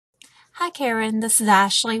Hi Karen, this is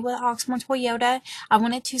Ashley with Oxmoor Toyota. I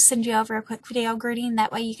wanted to send you over a quick video greeting,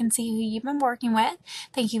 that way you can see who you've been working with.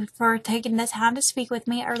 Thank you for taking the time to speak with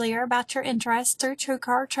me earlier about your interest through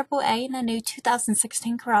TrueCar AAA in a new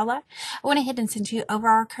 2016 Corolla. I went ahead and sent you over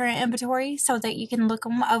our current inventory so that you can look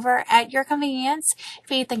them over at your convenience.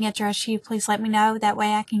 If anything interests you, please let me know. That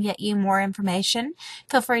way I can get you more information.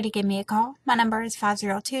 Feel free to give me a call. My number is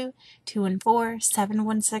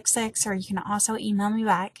 502-214-7166, or you can also email me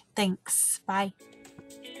back. Thanks. Bye.